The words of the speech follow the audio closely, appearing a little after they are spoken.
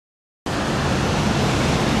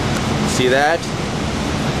See that?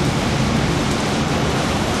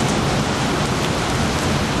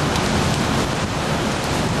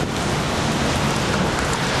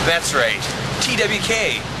 That's right,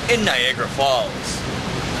 TWK in Niagara Falls.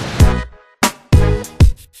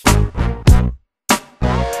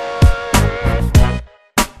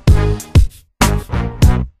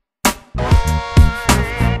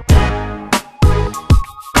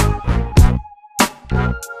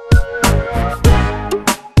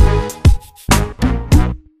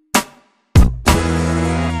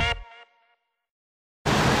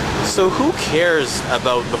 So who cares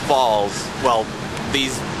about the falls? Well,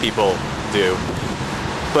 these people do.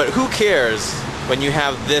 But who cares when you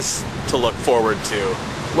have this to look forward to?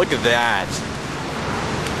 Look at that.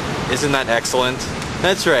 Isn't that excellent?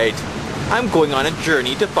 That's right. I'm going on a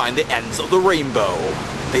journey to find the ends of the rainbow.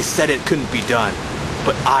 They said it couldn't be done,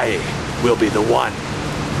 but I will be the one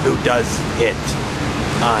who does it.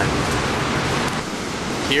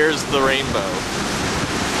 Here's the rainbow.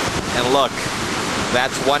 And look,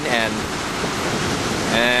 that's one end.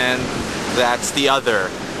 And that's the other.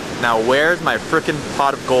 Now where's my frickin'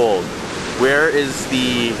 pot of gold? Where is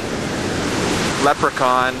the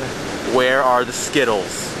leprechaun? Where are the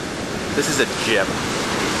Skittles? This is a gym.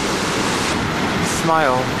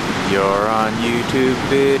 Smile, you're on YouTube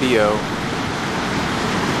video.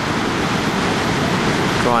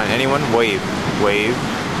 Come on, anyone wave. Wave.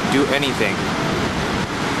 Do anything.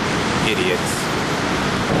 Idiots.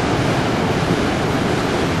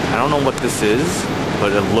 I don't know what this is,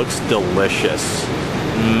 but it looks delicious.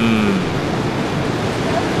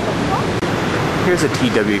 Here's a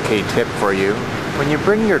TWK tip for you. When you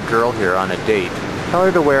bring your girl here on a date, tell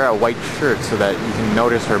her to wear a white shirt so that you can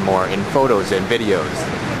notice her more in photos and videos.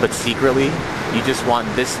 But secretly, you just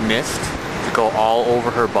want this mist to go all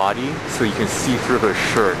over her body so you can see through her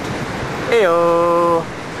shirt. Heyo!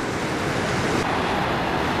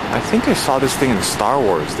 I think I saw this thing in Star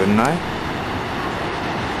Wars, didn't I?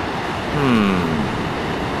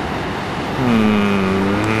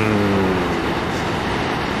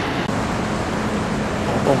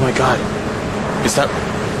 Oh my god. Is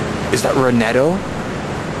that Renetto?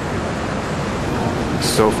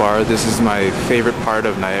 So far, this is my favorite part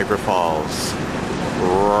of Niagara Falls.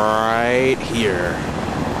 Right here.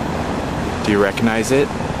 Do you recognize it?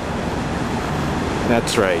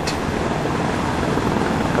 That's right.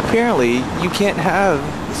 Apparently, you can't have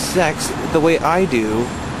sex the way I do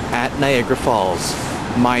at Niagara Falls.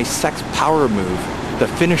 My sex power move, the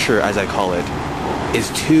finisher as I call it, is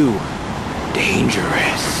too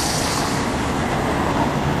dangerous.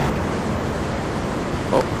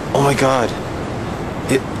 Oh my god.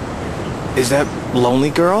 Is that Lonely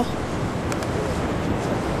Girl?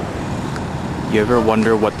 You ever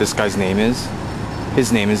wonder what this guy's name is?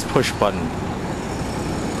 His name is Push Button.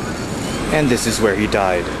 And this is where he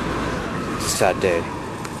died. Sad day.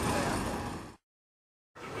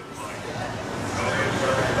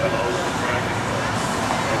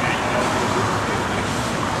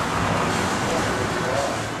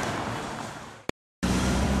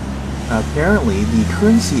 Apparently, the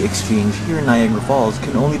currency exchange here in Niagara Falls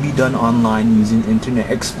can only be done online using Internet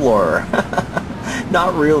Explorer.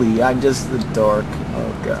 Not really, I'm just a dork.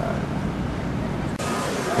 Oh god.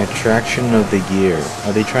 Attraction of the year.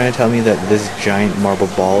 Are they trying to tell me that this giant marble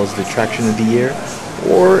ball is the attraction of the year?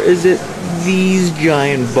 Or is it these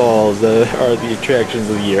giant balls that are the attractions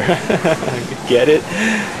of the year? Get it?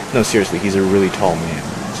 No, seriously, he's a really tall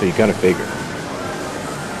man, so you gotta figure.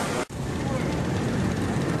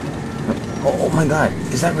 Oh my god,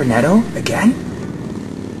 is that Renetto again?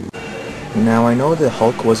 Now I know the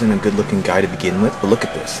Hulk wasn't a good looking guy to begin with, but look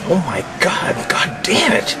at this. Oh my god, god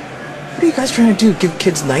damn it! What are you guys trying to do, give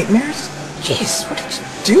kids nightmares? Jeez, what did you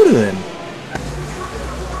do to them?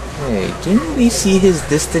 Hey, didn't we see his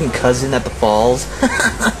distant cousin at the falls?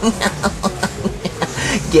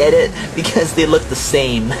 Get it? Because they look the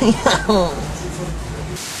same.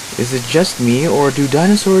 Is it just me, or do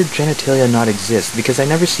dinosaur genitalia not exist because I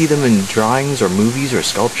never see them in drawings or movies or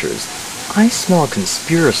sculptures? I smell a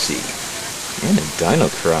conspiracy. And a dino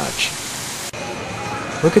crotch.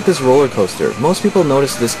 Look at this roller coaster. Most people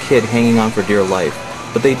notice this kid hanging on for dear life,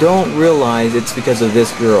 but they don't realize it's because of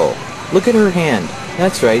this girl. Look at her hand.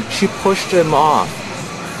 That's right, she pushed him off.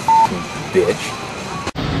 Bitch.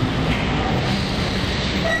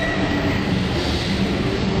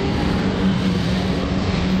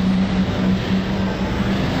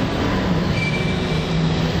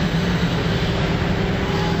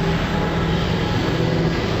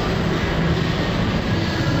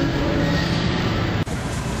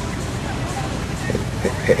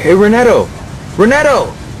 Hey, Renetto!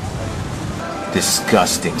 Renetto!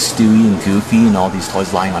 Disgusting. Stewie and Goofy and all these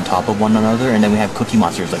toys lying on top of one another, and then we have Cookie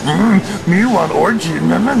Monster's like, me want orgy,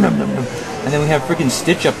 nom, nom, nom, nom. And then we have freaking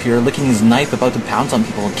Stitch up here licking his knife about to pounce on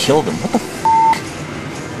people and kill them. What the f***?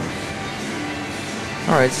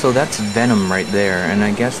 Alright, so that's Venom right there, and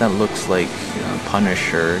I guess that looks like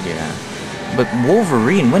Punisher, yeah. But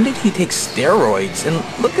Wolverine, when did he take steroids? And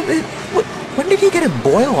look at it, when did he get a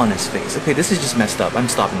boil on his face? Okay, this is just messed up. I'm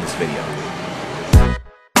stopping this video.